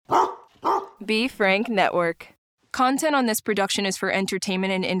B. Frank Network. Content on this production is for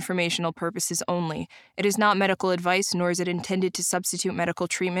entertainment and informational purposes only. It is not medical advice, nor is it intended to substitute medical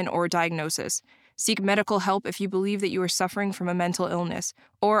treatment or diagnosis. Seek medical help if you believe that you are suffering from a mental illness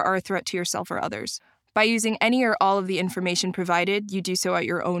or are a threat to yourself or others. By using any or all of the information provided, you do so at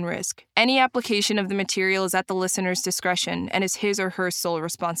your own risk. Any application of the material is at the listener's discretion and is his or her sole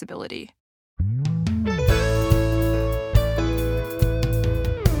responsibility.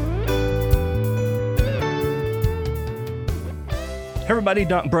 Hey everybody,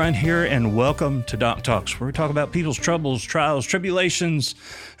 Doc Bryant here, and welcome to Doc Talks, where we talk about people's troubles, trials, tribulations,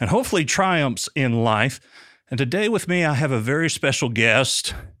 and hopefully triumphs in life. And today with me, I have a very special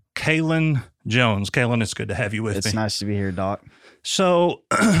guest, Kaylin Jones. Kaylin, it's good to have you with me. It's nice to be here, Doc. So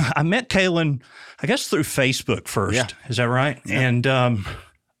I met Kaylin, I guess, through Facebook first. Yeah. Is that right? Yeah. And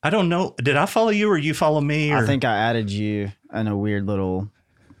I don't know, did I follow you or you follow me? Or? I think I added you in a weird little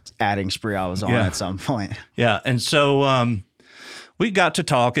adding spree I was on at some point. Yeah, and so we got to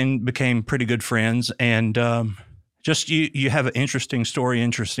talk and became pretty good friends, and just you have an interesting story,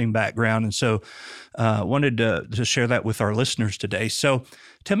 interesting background, and so wanted to share that with our listeners today. So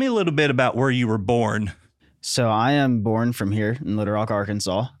tell me a little bit about where you were born. So I am born from here in Little Rock,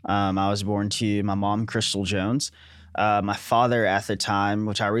 Arkansas. I was born to my mom, Crystal Jones. My father at the time,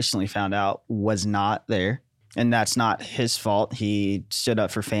 which I recently found out, was not there, and that's not his fault. He stood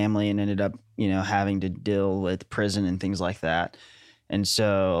up for family and ended up, having to deal with prison and things like that. And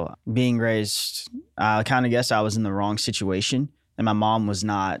so being raised, I kind of guess I was in the wrong situation, and my mom was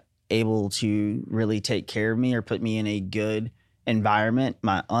not able to really take care of me or put me in a good environment.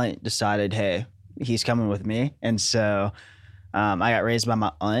 My aunt decided, hey, he's coming with me. And so I got raised by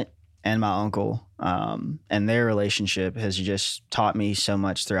my aunt and my uncle, and their relationship has just taught me so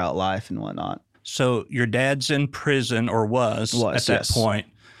much throughout life and whatnot. So your dad's in prison or was at that point.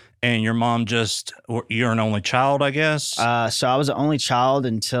 And your mom you're an only child, I guess? So I was the only child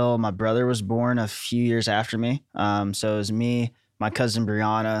until my brother was born a few years after me. So it was me, my cousin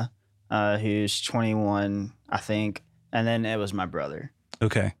Brianna, who's 21, I think, and then it was my brother.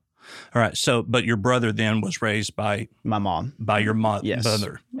 Okay. All right. So, but your brother then was raised by? My mom. By your mother? Yes,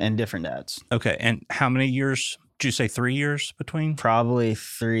 and different dads. Okay. And how many years? Did you say 3 years between? Probably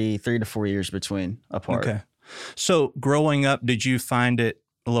three to 4 years between apart. Okay. So growing up, did you find it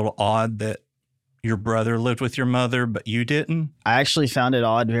a little odd that your brother lived with your mother, but you didn't? I actually found it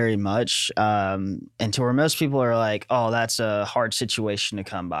odd very much. And to where most people are like, oh, that's a hard situation to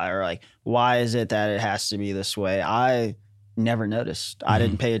come by, or like, why is it that it has to be this way? I never noticed. Mm-hmm. I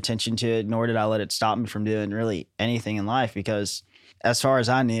didn't pay attention to it, nor did I let it stop me from doing really anything in life, because as far as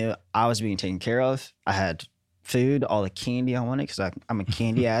I knew, I was being taken care of. I had food, all the candy I wanted, because I'm a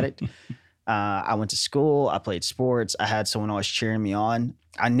candy addict. I went to school. I played sports. I had someone always cheering me on.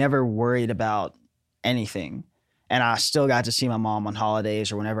 I never worried about anything. And I still got to see my mom on holidays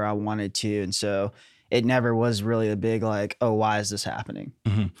or whenever I wanted to. And so it never was really a big like, oh, why is this happening?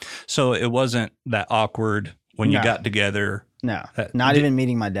 Mm-hmm. So it wasn't that awkward when you got together? No, not even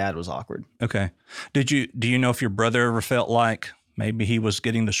meeting my dad was awkward. Okay. Do you know if your brother ever felt like maybe he was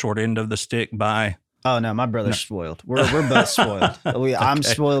getting the short end of the stick by? Oh, no, my brother's spoiled. We're both spoiled. I'm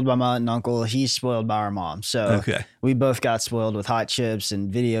spoiled by my aunt and uncle. He's spoiled by our mom. So we both got spoiled with hot chips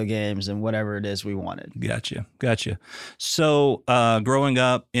and video games and whatever it is we wanted. Gotcha. So growing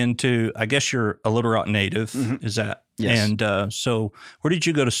up into, I guess you're a Little Rock native, is that? Yes. And so where did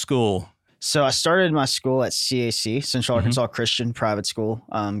you go to school? So I started my school at CAC, Central Arkansas Christian Private School.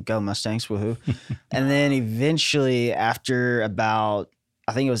 Go Mustangs, woohoo. And then eventually after about,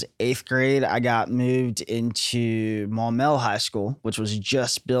 I think it was 8th grade, I got moved into Maumelle High School, which was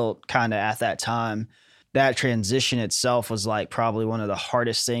just built kind of at that time. That transition itself was like probably one of the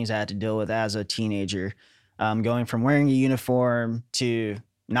hardest things I had to deal with as a teenager. Going from wearing a uniform to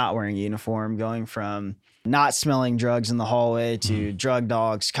not wearing a uniform, going from not smelling drugs in the hallway to drug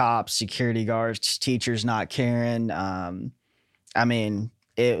dogs, cops, security guards, teachers not caring. I mean,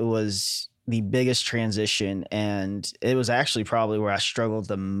 it was the biggest transition, and it was actually probably where I struggled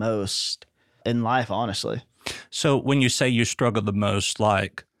the most in life, honestly. So when you say you struggled the most,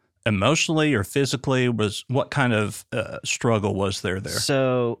 like emotionally or physically, what kind of struggle was there?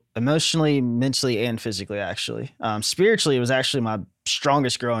 So emotionally, mentally, and physically, actually. Spiritually, it was actually my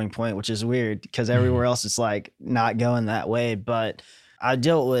strongest growing point, which is weird because everywhere else it's like not going that way. But I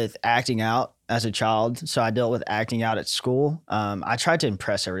dealt with acting out as a child. So I dealt with acting out at school. I tried to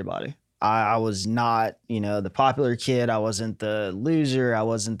impress everybody. I was not, the popular kid. I wasn't the loser. I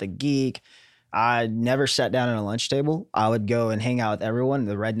wasn't the geek. I never sat down at a lunch table. I would go and hang out with everyone.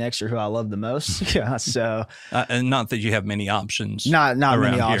 The rednecks are who I love the most. Yeah. So, and not that you have many options. Not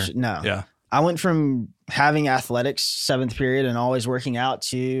many here. options. No. Yeah. I went from having athletics 7th period and always working out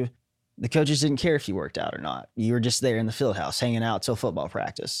to the coaches didn't care if you worked out or not. You were just there in the field house, hanging out till football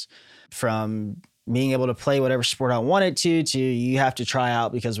practice. From being able to play whatever sport I wanted to you have to try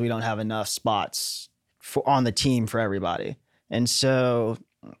out because we don't have enough spots on the team for everybody. And so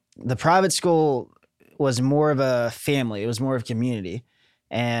the private school was more of a family. It was more of a community.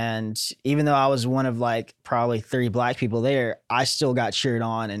 And even though I was one of like probably 30 black people there, I still got cheered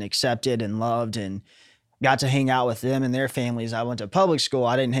on and accepted and loved and got to hang out with them and their families. I went to public school.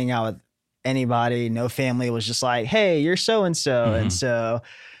 I didn't hang out with anybody. No family was just like, hey, you're so-and-so. And so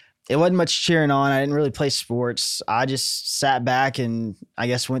it wasn't much cheering on. I didn't really play sports. I just sat back and I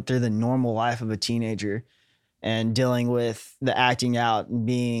guess went through the normal life of a teenager and dealing with the acting out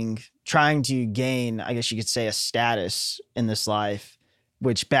and trying to gain, I guess you could say, a status in this life,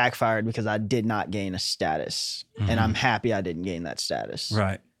 which backfired because I did not gain a status. And I'm happy I didn't gain that status.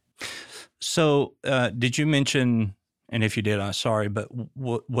 Right. So did you mention, and if you did, I'm sorry, but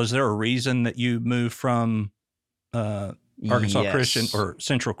was there a reason that you moved from Arkansas Christian or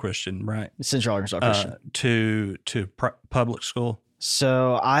Central Christian, right? Central Arkansas Christian. To public school?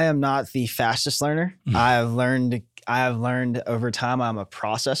 So I am not the fastest learner. I have learned over time I'm a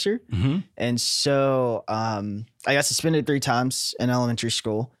processor. And so I got suspended 3 times in elementary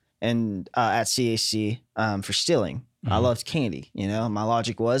school and at CAC for stealing. I loved candy. You know, my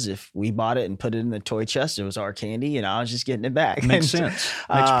logic was if we bought it and put it in the toy chest, it was our candy and I was just getting it back. Makes sense.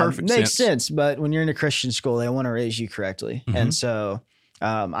 Makes perfect sense. Makes sense. But when you're in a Christian school, they want to raise you correctly. And so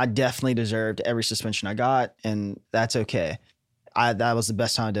I definitely deserved every suspension I got, and that's okay. That was the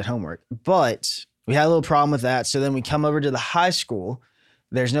best time I did homework. But we had a little problem with that. So then we come over to the high school.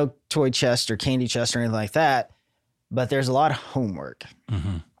 There's no toy chest or candy chest or anything like that, but there's a lot of homework.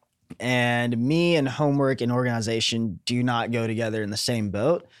 And me and homework and organization do not go together in the same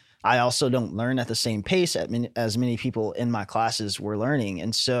boat. I also don't learn at the same pace as many people in my classes were learning.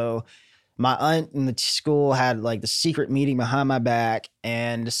 And so my aunt in the school had like the secret meeting behind my back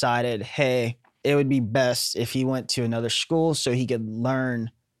and decided, hey, it would be best if he went to another school so he could learn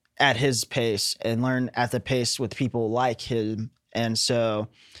at his pace and learn at the pace with people like him. And so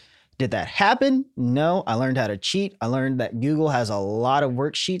did that happen? No. I learned how to cheat. I learned that Google has a lot of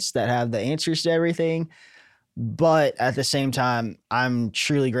worksheets that have the answers to everything. But at the same time, I'm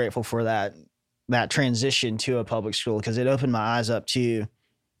truly grateful for that transition to a public school because it opened my eyes up to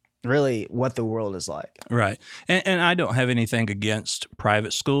really what the world is like. Right. And I don't have anything against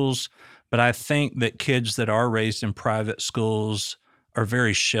private schools, but I think that kids that are raised in private schools are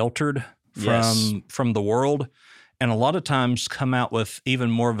very sheltered from the world, and a lot of times come out with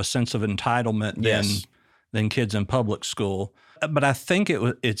even more of a sense of entitlement than kids in public school. But I think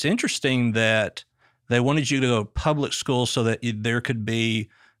it's interesting that they wanted you to go to public school so that there could be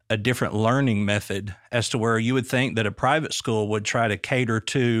a different learning method, as to where you would think that a private school would try to cater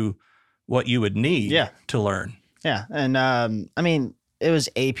to what you would need to learn. Yeah. And I mean, it was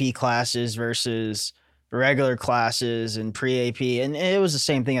AP classes versus regular classes and pre-AP. And it was the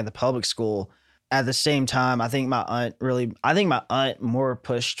same thing at the public school. At the same time, I think my aunt more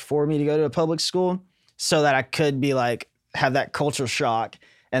pushed for me to go to a public school so that I could be like, have that cultural shock.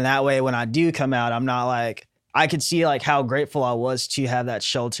 And that way, when I do come out, I'm not like, I could see like how grateful I was to have that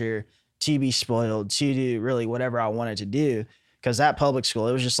shelter, to be spoiled, to do really whatever I wanted to do. Because at public school,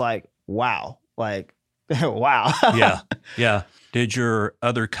 it was just like, wow, like, wow. Yeah. Did your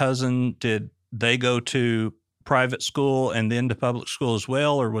other cousin, did they go to private school and then to public school as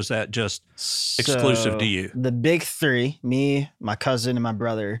well, or was that just exclusive to you? The big 3, me, my cousin, and my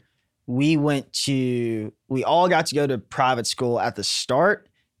brother, we all got to go to private school at the start,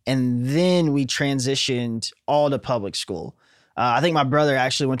 and then we transitioned all to public school. I think my brother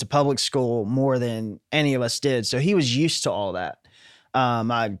actually went to public school more than any of us did, so he was used to all that.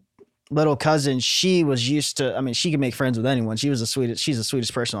 My little cousin, she was used to, I mean, she could make friends with anyone. She's the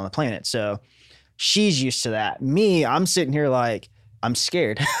sweetest person on the planet, so she's used to that. Me, I'm sitting here like, I'm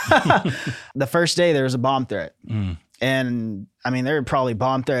scared. The first day there was a bomb threat. And I mean, there were probably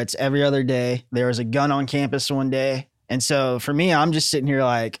bomb threats every other day. There was a gun on campus one day. And so for me, I'm just sitting here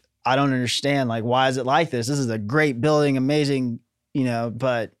like, I don't understand. Like, why is it like this? This is a great building, amazing,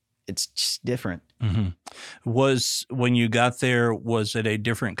 but it's just different. When you got there, was it a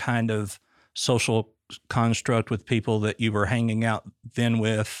different kind of social construct with people that you were hanging out then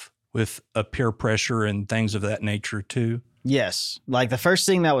with a peer pressure and things of that nature too? Yes. Like the first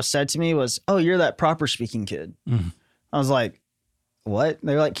thing that was said to me was, "Oh, you're that proper speaking kid." I was like, "What?"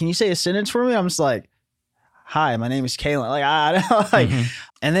 They're like, "Can you say a sentence for me?" I'm just like, "Hi, my name is Kalen." Like, I don't like,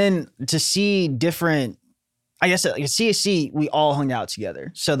 and then to see different, I guess at CAC, we all hung out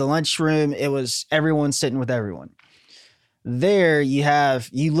together. So the lunchroom, it was everyone sitting with everyone. There you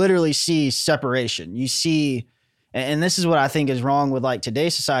literally see separation. You see, and this is what I think is wrong with like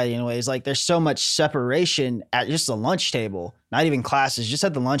today's society in ways, like there's so much separation at just the lunch table, not even classes, just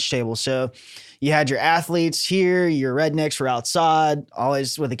at the lunch table. So you had your athletes here, your rednecks were outside,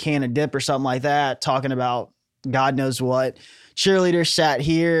 always with a can of dip or something like that, talking about God knows what. Cheerleaders sat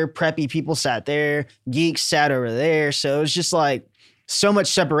here, preppy people sat there, geeks sat over there. So it was just like so much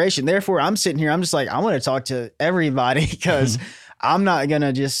separation. Therefore, I'm sitting here, I'm just like, I want to talk to everybody because I'm not going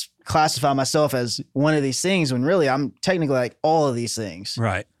to just classify myself as one of these things when really I'm technically like all of these things.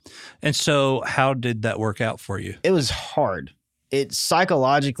 Right. And so how did that work out for you? It was hard. It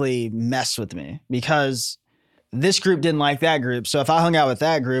psychologically messed with me because this group didn't like that group. So if I hung out with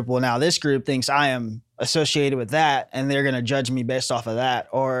that group, well, now this group thinks I am associated with that and they're going to judge me based off of that.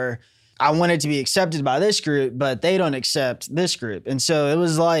 Or I wanted to be accepted by this group, but they don't accept this group. And so it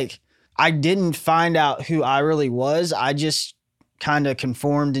was like, I didn't find out who I really was. I just kind of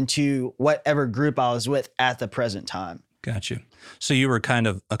conformed into whatever group I was with at the present time. Got you. So you were kind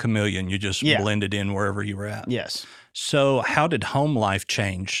of a chameleon. You just blended in wherever you were at. Yes. So how did home life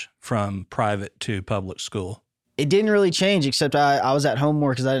change from private to public school? It didn't really change, except I was at home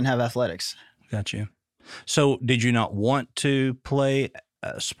more because I didn't have athletics. Got you. So did you not want to play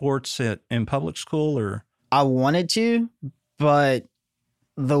sports in public school, or? I wanted to, but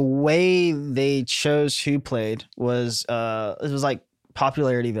the way they chose who played was it was like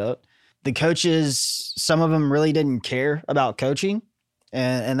popularity vote. The coaches, some of them really didn't care about coaching,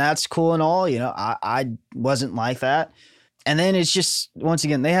 and that's cool and all. You know, I wasn't like that. And then it's just, once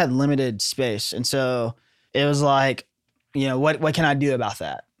again, they had limited space, and so it was like, you know, what can I do about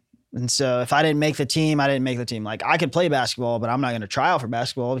that? And so if I didn't make the team, I didn't make the team. Like I could play basketball, but I'm not going to try out for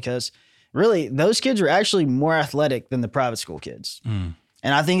basketball because really those kids were actually more athletic than the private school kids. And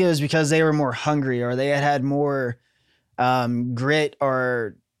I think it was because they were more hungry or they had more grit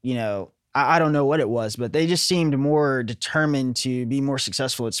or, you know, I don't know what it was, but they just seemed more determined to be more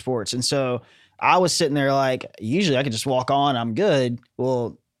successful at sports. And so I was sitting there like, usually I could just walk on, I'm good.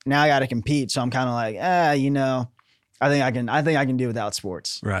 Well, now I got to compete. So I'm kind of like, you know, I think I can do without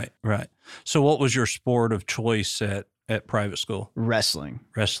sports. Right. So what was your sport of choice at private school? Wrestling.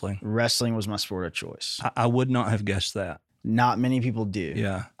 Wrestling was my sport of choice. I would not have guessed that. Not many people do.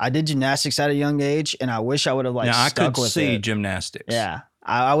 Yeah. I did gymnastics at a young age, and I wish I would have stuck with it. I could see gymnastics. Yeah.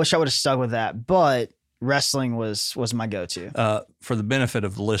 I wish I would have stuck with that, but wrestling was my go-to. For the benefit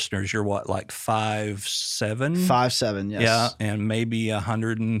of the listeners, you're what, like 5'7"? 5'7", yes. Yeah, and maybe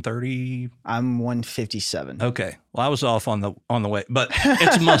 130. I'm 157. Okay, well, I was off on the way, but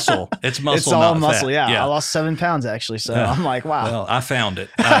it's muscle. It's muscle. It's all not muscle. Fat. Yeah, I lost 7 pounds actually, so I'm like, wow. Well, I found it.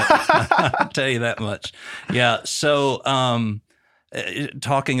 I'll tell you that much. Yeah. So,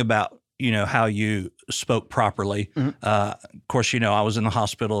 talking about, you know, how you spoke properly. Of course, you know, I was in the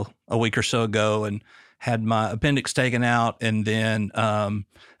hospital a week or so ago and had my appendix taken out. And then I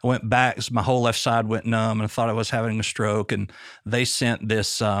went back. My whole left side went numb and I thought I was having a stroke. And they sent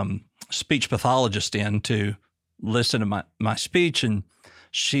this speech pathologist in to listen to my speech. And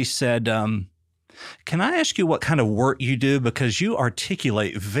she said, can I ask you what kind of work you do? Because you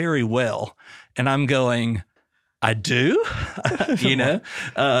articulate very well. And I'm going, I do, you know,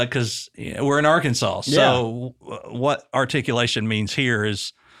 because we're in Arkansas. So what articulation means here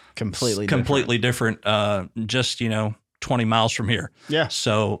is completely different. Just, you know, 20 miles from here. Yeah.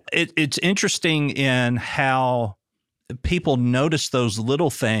 So it's interesting in how people notice those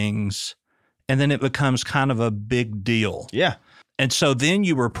little things and then it becomes kind of a big deal. Yeah. And so then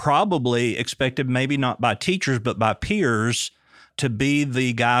you were probably expected, maybe not by teachers, but by peers, to be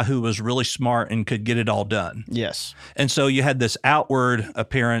the guy who was really smart and could get it all done. Yes. And so you had this outward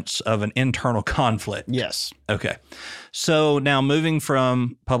appearance of an internal conflict. Yes. Okay. So now moving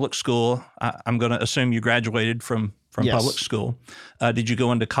from public school, I'm going to assume you graduated from Yes. public school. Did you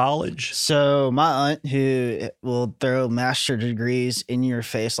go into college? So my aunt, who will throw master degrees in your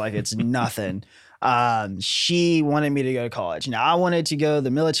face like it's nothing, she wanted me to go to college. Now I wanted to go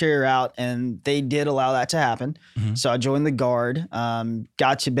the military route and they did allow that to happen. So I joined the Guard,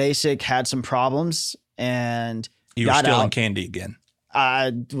 got to basic, had some problems and you were stealing candy again.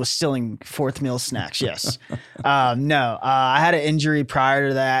 I was stealing fourth meal snacks. Yes. No, I had an injury prior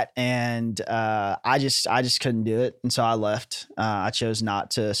to that and I just couldn't do it. And so I left. I chose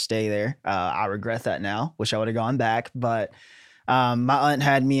not to stay there. I regret that now. Wish I would have gone back, but my aunt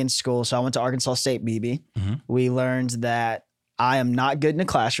had me in school. So I went to Arkansas State BB. We learned that I am not good in a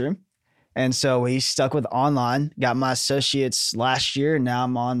classroom And so we stuck with online, got my associates last year, and now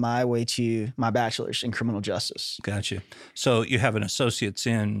I'm on my way to my bachelor's in criminal justice. Gotcha. So you have an associate's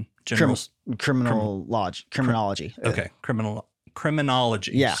in general Criminology. Okay,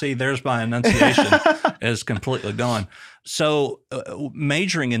 criminology. Yeah. See, there's my enunciation is completely gone. So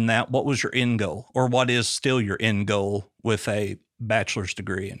majoring in that, what was your end goal, or what is still your end goal with a bachelor's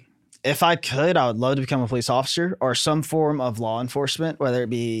degree in? If I could, I would love to become a police officer or some form of law enforcement, whether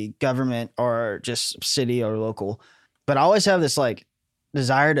it be government or just city or local. But I always have this like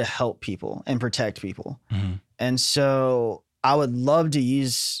desire to help people and protect people. Mm-hmm. And so I would love to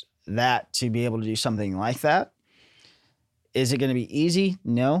use that to be able to do something like that. Is it going to be easy?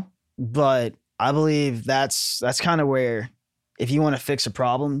 No. But I believe that's kind of where, if you want to fix a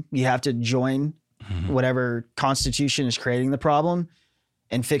problem, you have to join whatever constitution is creating the problem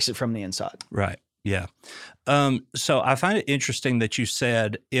and fix it from the inside. Right. Yeah. So I find it interesting that you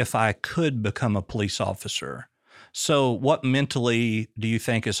said, if I could become a police officer. So what mentally do you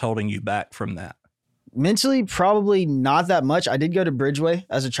think is holding you back from that? Mentally, probably not that much. I did go to Bridgeway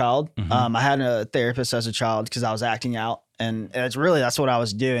as a child. Mm-hmm. I had a therapist as a child because I was acting out. And that's what I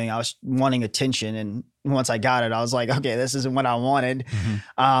was doing. I was wanting attention. And once I got it, I was like, okay, this isn't what I wanted.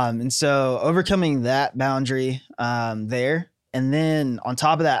 Mm-hmm. And so overcoming that boundary there. And then on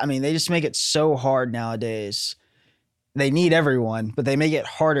top of that, I mean, they just make it so hard nowadays. They need everyone, but they make it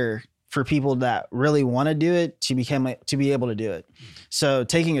harder for people that really want to do it to be able to do it. So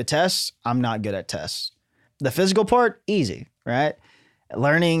taking a test, I'm not good at tests. The physical part, easy, right?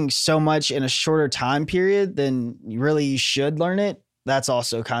 Learning so much in a shorter time period than you should learn it. That's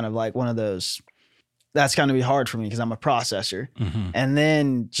also kind of like one of those, that's going to be hard for me because I'm a processor. Mm-hmm. And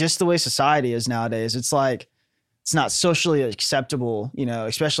then just the way society is nowadays, it's like, it's not socially acceptable,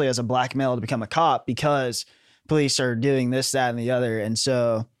 especially as a black male, to become a cop because police are doing this, that, and the other. And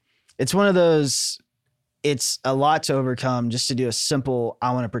so it's one of those, it's a lot to overcome just to do a simple,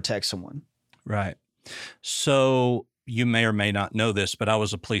 I want to protect someone. Right. So you may or may not know this, but I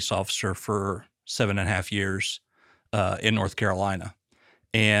was a police officer for 7.5 years in North Carolina.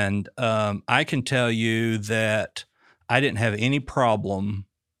 And I can tell you that I didn't have any problem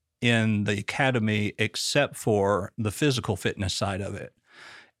in the academy except for the physical fitness side of it.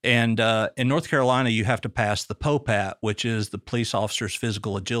 And in North Carolina, you have to pass the POPAT, which is the police officer's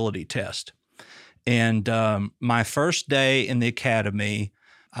physical agility test. And my first day in the academy,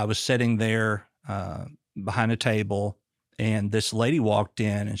 I was sitting there behind a table, and this lady walked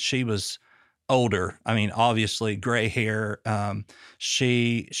in, and she was older. I mean, obviously gray hair.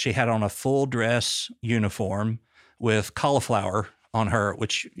 She had on a full dress uniform with cauliflower on her,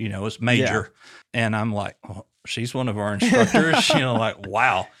 which, is major. Yeah. And I'm like, oh, she's one of our instructors, like,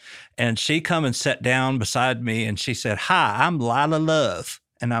 wow. And she come and sat down beside me, and she said, "Hi, I'm Lila Love."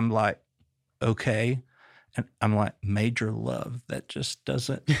 And I'm like, okay. And I'm like, Major Love, that just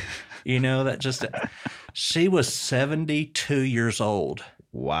doesn't, she was 72 years old.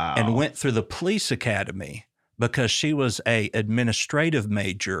 Wow. And went through the police academy because she was a administrative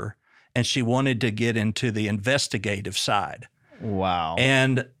major and she wanted to get into the investigative side. Wow.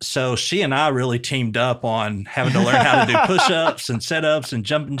 And so she and I really teamed up on having to learn how to do push-ups and sit-ups and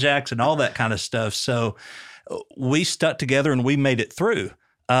jumping jacks and all that kind of stuff. So we stuck together and we made it through.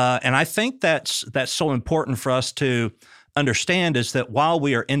 And I think that's so important for us to understand, is that while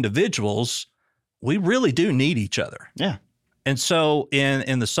we are individuals, we really do need each other. Yeah. And so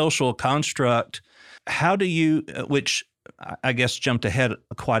in the social construct, how do you, which I guess jumped ahead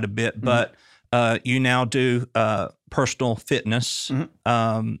quite a bit, but you now do personal fitness.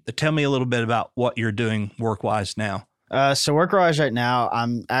 Mm-hmm. Tell me a little bit about what you're doing work-wise now. So work-wise right now,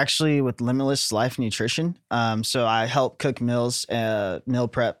 I'm actually with Limitless Life Nutrition. So I help cook meals, meal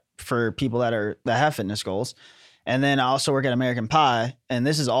prep for people that have fitness goals. And then I also work at American Pie, and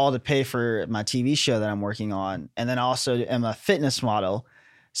this is all to pay for my TV show that I'm working on. And then I also am a fitness model.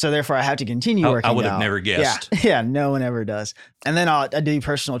 So therefore I have to continue working out. I would have never guessed. Yeah, no one ever does. And then I do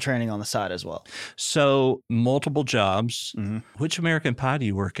personal training on the side as well. So multiple jobs. Mm-hmm. Which American Pie do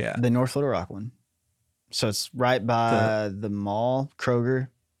you work at? The North Little Rock one. So it's right by the mall, Kroger.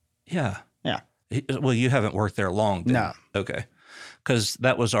 Yeah. Yeah. Well, you haven't worked there long then. No. Okay. Because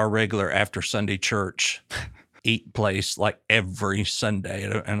that was our regular after Sunday church eat place, like every Sunday.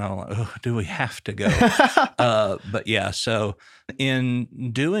 And I'm like, oh, do we have to go? But yeah, so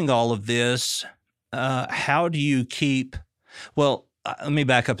in doing all of this, how do you keep, well, let me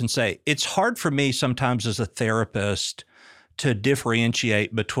back up and say, it's hard for me sometimes as a therapist to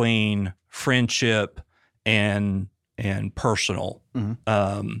differentiate between friendship and personal,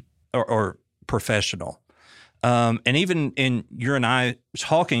 mm-hmm. Or professional. And even in you and I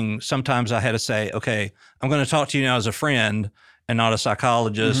talking, sometimes I had to say, okay, I'm going to talk to you now as a friend and not a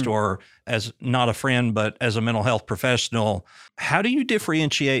psychologist or as not a friend, but as a mental health professional. How do you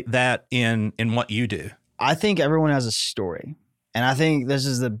differentiate that in what you do? I think everyone has a story. And I think this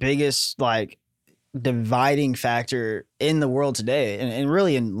is the biggest like dividing factor in the world today and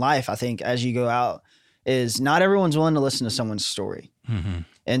really in life, I think, as you go out, is not everyone's willing to listen to someone's story.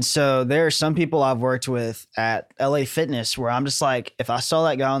 And so there are some people I've worked with at LA Fitness where I'm just like, if I saw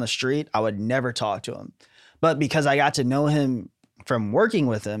that guy on the street, I would never talk to him. But because I got to know him from working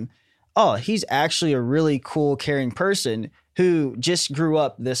with him, oh, he's actually a really cool, caring person who just grew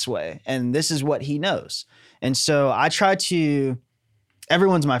up this way. And this is what he knows. And so I try to,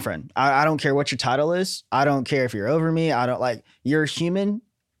 everyone's my friend. I don't care what your title is. I don't care if you're over me. I don't like, you're human.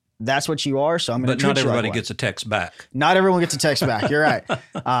 That's what you are. So I'm going to treat you. But not everybody gets a text back. Not everyone gets a text back. You're right.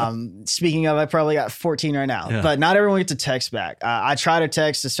 Speaking of, I probably got 14 right now, but not everyone gets a text back. I try to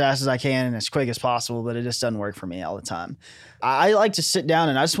text as fast as I can and as quick as possible, but it just doesn't work for me all the time. I like to sit down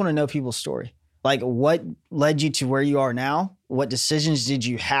and I just want to know people's story. Like, what led you to where you are now? What decisions did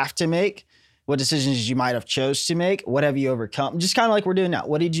you have to make? What decisions you might have chose to make? What have you overcome? Just kind of like we're doing now.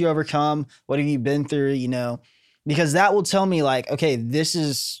 What did you overcome? What have you been through? You know, because that will tell me like, okay, this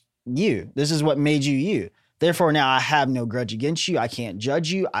is you. This is what made you you. Therefore, now I have no grudge against you. I can't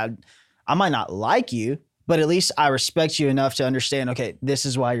judge you. I might not like you, but at least I respect you enough to understand, okay, this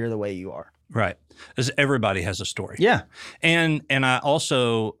is why you're the way you are. Right. Because everybody has a story. Yeah. And I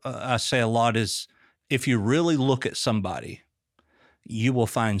also, I say a lot is if you really look at somebody, you will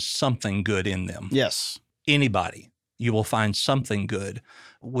find something good in them. Yes. Anybody, you will find something good.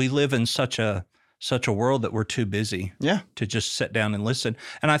 We live in such a world that we're too busy to just sit down and listen.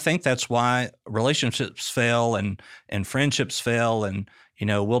 And I think that's why relationships fail and friendships fail. And, you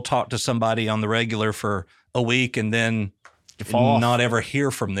know, we'll talk to somebody on the regular for a week and then not ever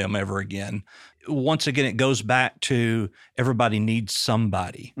hear from them ever again. Once again, it goes back to everybody needs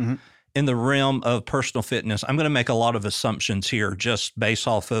somebody. In the realm of personal fitness, I'm going to make a lot of assumptions here just based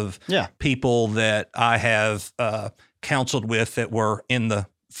off of people that I have counseled with that were in the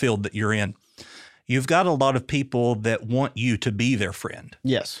field that you're in. You've got a lot of people that want you to be their friend.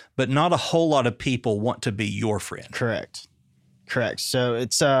 Yes. But not a whole lot of people want to be your friend. Correct. So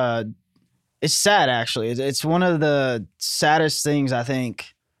it's sad, actually. It's one of the saddest things, I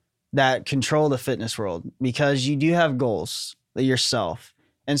think, that control the fitness world, because you do have goals yourself.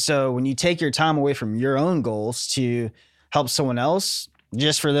 And so when you take your time away from your own goals to help someone else,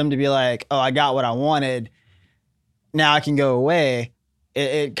 just for them to be like, oh, I got what I wanted, now I can go away,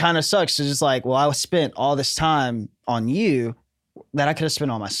 it kind of sucks. It's just like, well, I spent all this time on you that I could have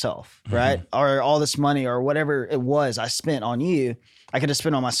spent on myself, right? Or all this money or whatever it was I spent on you, I could have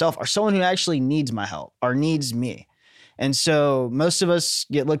spent on myself or someone who actually needs my help or needs me. And so most of us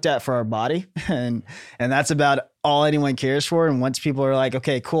get looked at for our body and that's about all anyone cares for. And once people are like,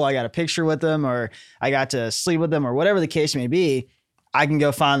 okay, cool, I got a picture with them or I got to sleep with them or whatever the case may be, I can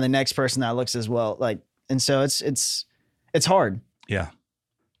go find the next person that looks as well. Like, and so it's hard. Yeah.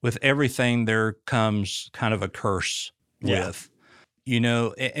 With everything, there comes kind of a curse with, you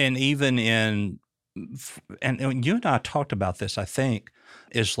know, and even in, and you and I talked about this, I think,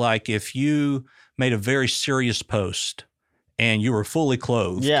 is like if you made a very serious post and you were fully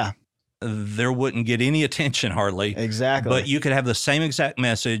clothed, there wouldn't get any attention hardly. Exactly. But you could have the same exact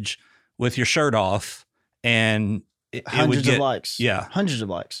message with your shirt off and hundreds of likes. Yeah. Hundreds of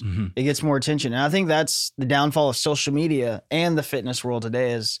likes. It gets more attention. And I think that's the downfall of social media and the fitness world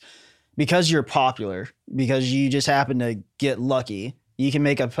today is because you're popular, because you just happen to get lucky, you can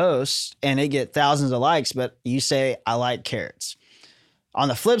make a post and it get thousands of likes, but you say, I like carrots. On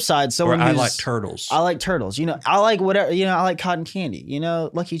the flip side, someone I like turtles. I like turtles. You know, I like whatever, you know, I like cotton candy, you know,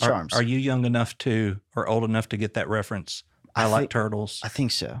 Lucky Charms. Are you young enough to, or old enough to get that reference? I like turtles. I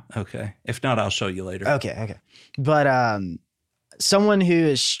think so. Okay. If not, I'll show you later. Okay. But someone who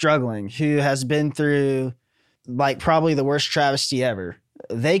is struggling, who has been through like probably the worst travesty ever,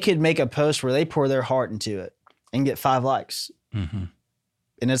 they could make a post where they pour their heart into it and get 5 likes. And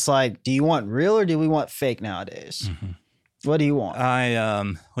it's like, do you want real or do we want fake nowadays? What do you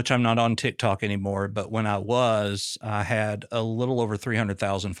want? Which I'm not on TikTok anymore, but when I had a little over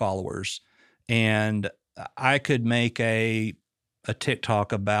 300,000 followers, and I could make a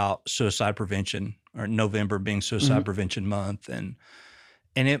TikTok about suicide prevention, or November being Suicide Prevention Month, and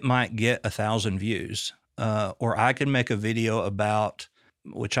it might get 1,000 views. Or I could make a video about,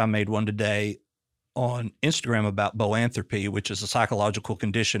 which I made one today on Instagram about boanthropy, which is a psychological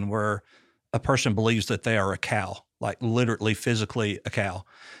condition where a person believes that they are a cow, like literally physically a cow.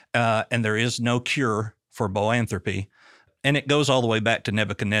 And there is no cure for boanthropy. And it goes all the way back to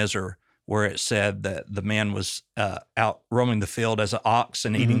Nebuchadnezzar, where it said that the man was out roaming the field as an ox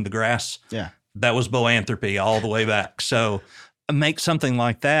and eating the grass. Yeah. That was boanthropy all the way back. So make something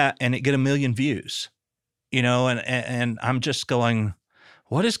like that and it get 1 million views, and I'm just going,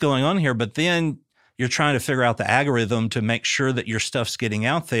 what is going on here? But then you're trying to figure out the algorithm to make sure that your stuff's getting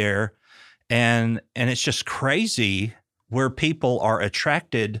out there. And it's just crazy where people are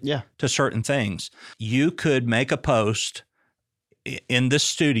attracted to certain things. You could make a post in this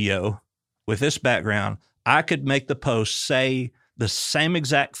studio with this background. I could make the post say the same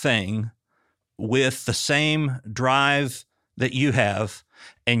exact thing with the same drive that you have,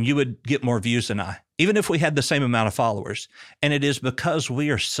 and you would get more views than I, even if we had the same amount of followers. And it is because we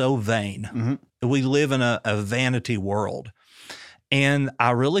are so vain. Mm-hmm. We live in a vanity world. And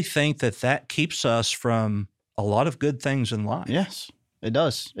I really think that keeps us from a lot of good things in life. Yes, it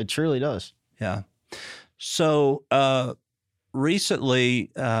does. It truly does. Yeah. So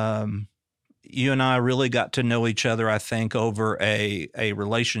recently, you and I really got to know each other, I think, over a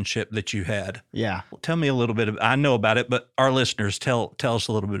relationship that you had. Yeah. Tell me a little bit I know about it, but our listeners, tell us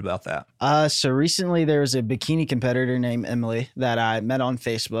a little bit about that. So recently there was a bikini competitor named Emily that I met on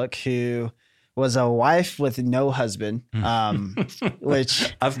Facebook who was a wife with no husband,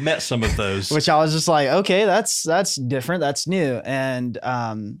 which I've met some of those, which I was just like, okay, that's different. That's new. And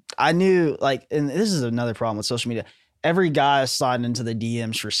I knew, like, and this is another problem with social media. Every guy is sliding into the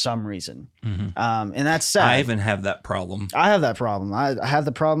DMs for some reason. Mm-hmm. And that's sad. I even have that problem. I have that problem. I have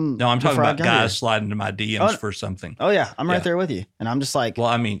the problem. No, I'm talking about guys sliding into my DMs for something. Oh yeah. I'm right there with you. And I'm just like, well,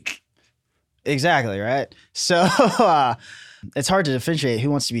 I mean, exactly. Right. So it's hard to differentiate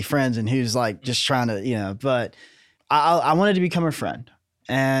who wants to be friends and who's like just trying to, but I wanted to become a friend.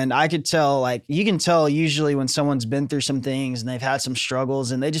 And I could tell, like, you can tell usually when someone's been through some things and they've had some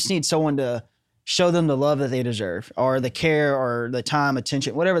struggles and they just need someone to show them the love that they deserve, or the care, or the time,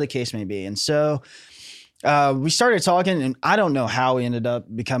 attention, whatever the case may be. And so we started talking, and I don't know how we ended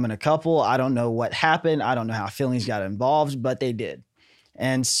up becoming a couple. I don't know what happened. I don't know how feelings got involved, but they did.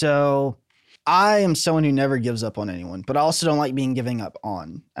 And so I am someone who never gives up on anyone, but I also don't like being given up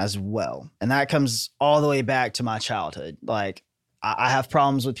on as well. And that comes all the way back to my childhood. Like, I have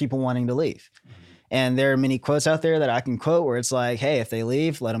problems with people wanting to leave. And there are many quotes out there that I can quote where it's like, hey, if they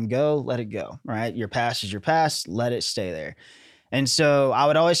leave, let them go, let it go, right? Your past is your past, let it stay there. And so I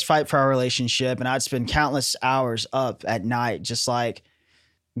would always fight for our relationship, and I'd spend countless hours up at night just like,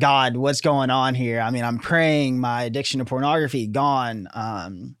 God, what's going on here? I mean, I'm praying, my addiction to pornography, gone.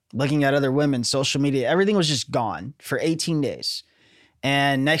 Looking at other women, social media, everything was just gone for 18 days.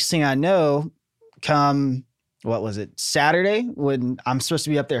 And next thing I know, come... what was it? Saturday, when I'm supposed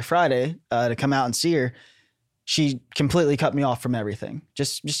to be up there Friday to come out and see her, she completely cut me off from everything.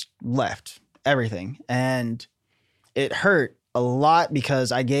 Just left everything. And it hurt a lot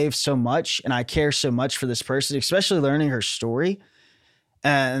because I gave so much and I care so much for this person, especially learning her story.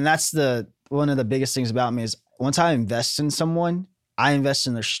 And that's one of the biggest things about me is once I invest in someone, I invest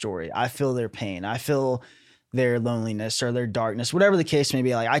in their story. I feel their pain. I feel their loneliness or their darkness, whatever the case may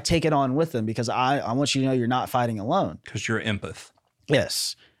be. Like, I take it on with them because I want you to know you're not fighting alone. Because you're empath.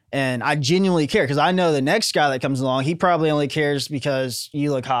 Yes. And I genuinely care because I know the next guy that comes along, he probably only cares because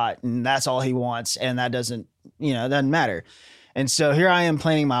you look hot and that's all he wants. And that doesn't matter. And so here I am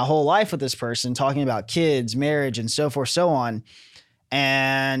planning my whole life with this person, talking about kids, marriage, and so forth, so on.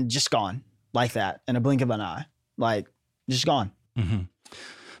 And just gone like that in a blink of an eye, like just gone. Mm-hmm.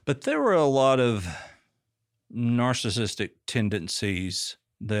 But there were a lot of narcissistic tendencies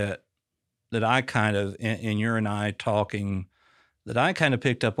that I kind of, in you and I talking, that I kind of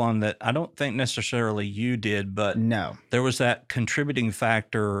picked up on that I don't think necessarily you did, but no, there was that contributing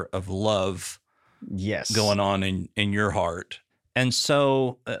factor of love going on in your heart. And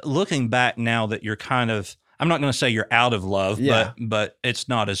so looking back now that you're kind of, I'm not going to say you're out of love, but it's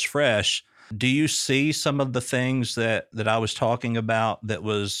not as fresh. Do you see some of the things that I was talking about that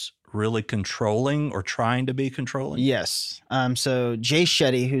was really controlling or trying to be controlling? Yes. So Jay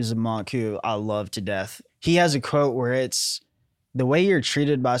Shetty, who's a monk who I love to death, he has a quote where it's, the way you're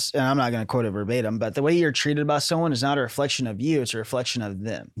treated by, and I'm not going to quote it verbatim, but the way you're treated by someone is not a reflection of you, it's a reflection of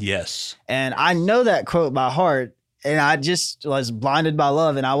them. Yes. And I know that quote by heart, and I just was blinded by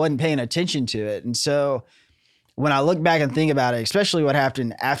love and I wasn't paying attention to it. And so when I look back and think about it, especially what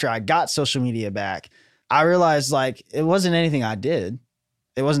happened after I got social media back, I realized like it wasn't anything I did.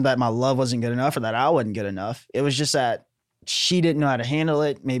 It wasn't that my love wasn't good enough or that I wasn't good enough. It was just that she didn't know how to handle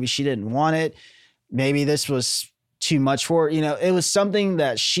it. Maybe she didn't want it. Maybe this was too much for her. It was something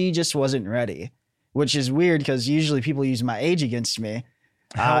that she just wasn't ready, which is weird because usually people use my age against me.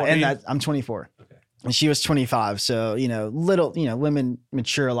 How old are you? I'm 24. Okay. And she was 25. So, women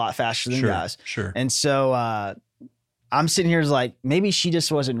mature a lot faster than guys. Sure. And so I'm sitting here like, maybe she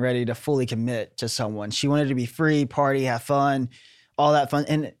just wasn't ready to fully commit to someone. She wanted to be free, party, have fun, all that fun.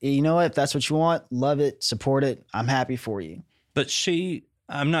 And you know what? If that's what you want, love it, support it. I'm happy for you. But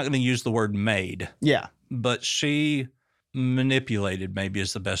I'm not going to use the word made. Yeah. But she manipulated, maybe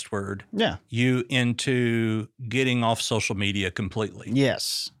is the best word. Yeah. You into getting off social media completely.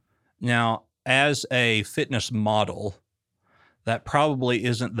 Yes. Now, as a fitness model, that probably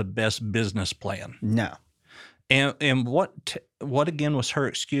isn't the best business plan. No. And what again was her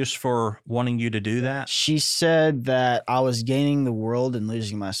excuse for wanting you to do that? She said that I was gaining the world and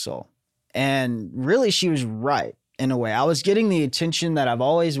losing my soul. And really, she was right in a way. I was getting the attention that I've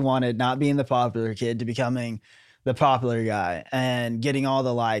always wanted, not being the popular kid to becoming the popular guy and getting all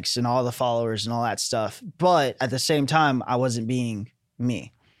the likes and all the followers and all that stuff. But at the same time, I wasn't being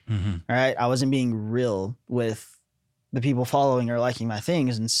me. Mm-hmm. All right. I wasn't being real with the people following or liking my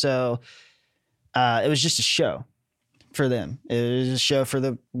things. And so it was just a show for them. It was a show for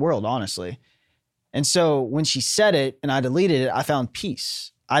the world, honestly. And so when she said it and I deleted it, I found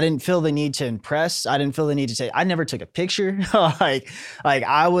peace. I didn't feel the need to impress. I didn't feel the need to say, I never took a picture. like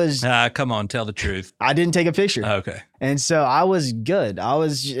I was. Come on, tell the truth. I didn't take a picture. Okay. And so I was good. It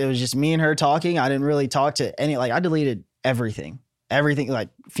was just me and her talking. I didn't really talk to any, I deleted everything. Everything, like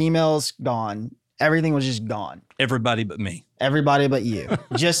females gone. Everything was just gone. Everybody but me. Everybody but you.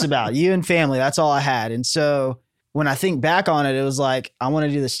 Just about you and family. That's all I had. And so when I think back on it, it was like, I want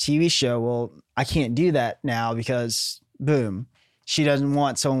to do this TV show. Well, I can't do that now because boom, she doesn't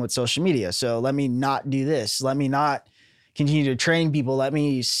want someone with social media. So let me not do this. Let me not continue to train people. Let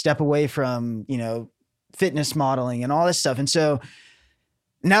me step away from, fitness modeling and all this stuff. And so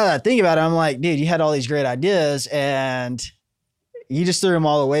now that I think about it, I'm like, dude, you had all these great ideas and you just threw them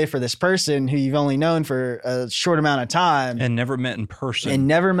all away for this person who you've only known for a short amount of time. And never met in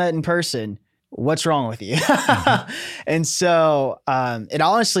person. What's wrong with you? Mm-hmm. And so it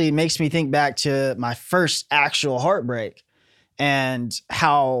honestly makes me think back to my first actual heartbreak and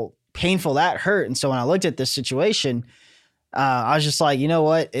how painful that hurt. And so when I looked at this situation, I was just like, you know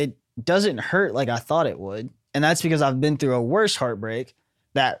what? It doesn't hurt like I thought it would. And that's because I've been through a worse heartbreak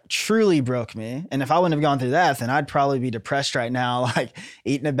that truly broke me. And if I wouldn't have gone through that, then I'd probably be depressed right now, like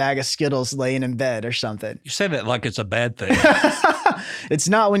eating a bag of Skittles, laying in bed or something. You say that like it's a bad thing. It's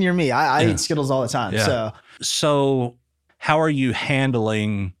not when you're me. I eat Skittles all the time. Yeah. So how are you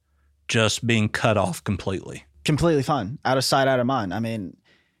handling just being cut off completely? Completely fine. Out of sight, out of mind. I mean,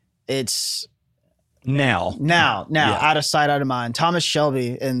 it's... Now, yeah. Out of sight, out of mind. Thomas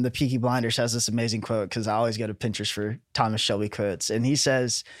Shelby in the Peaky Blinders has this amazing quote because I always go to Pinterest for Thomas Shelby quotes. And he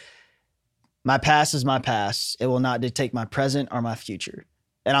says, my past is my past. It will not dictate my present or my future.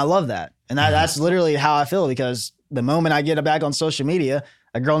 And I love that. And that's literally how I feel because the moment I get back on social media,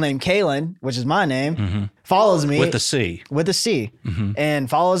 a girl named Kaylin, which is my name, follows me. With a C. And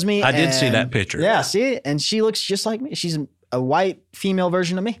follows me. I did see that picture. Yeah, see? And she looks just like me. She's a white female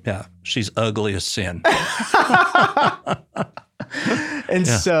version of me. Yeah. She's ugly as sin. And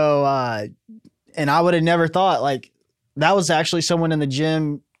so, and I would have never thought like that was actually someone in the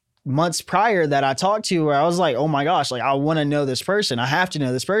gym months prior that I talked to where I was like, oh my gosh, like I want to know this person. I have to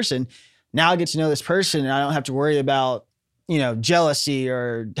know this person. Now I get to know this person and I don't have to worry about, jealousy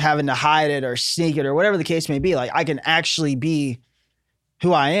or having to hide it or sneak it or whatever the case may be. Like I can actually be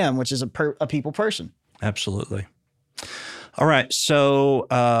who I am, which is a people person. Absolutely. All right. So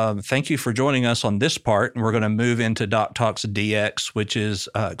thank you for joining us on this part. And we're going to move into Doc Talks DX, which is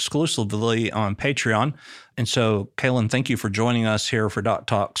exclusively on Patreon. And so, Kaylin, thank you for joining us here for Doc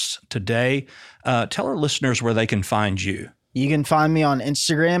Talks today. Tell our listeners where they can find you. You can find me on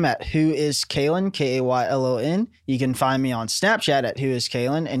Instagram at whoiskaylin, Kaylon. You can find me on Snapchat at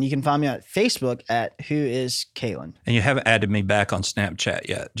whoiskaylin, and you can find me on Facebook at whoiskaylin. And you haven't added me back on Snapchat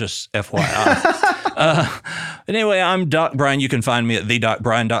yet, just FYI. Anyway, I'm Doc Brian. You can find me at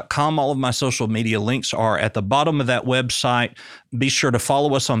thedocbrian.com. All of my social media links are at the bottom of that website. Be sure to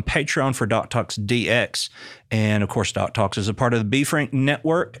follow us on Patreon for Doc Talks DX. And of course, Doc Talks is a part of the Be Frank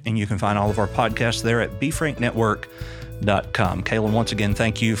Network, and you can find all of our podcasts there at BeFrankNetwork.com. Kaylin, once again,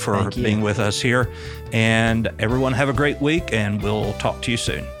 thank you for being with us here. And everyone have a great week, and we'll talk to you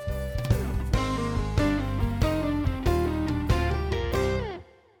soon.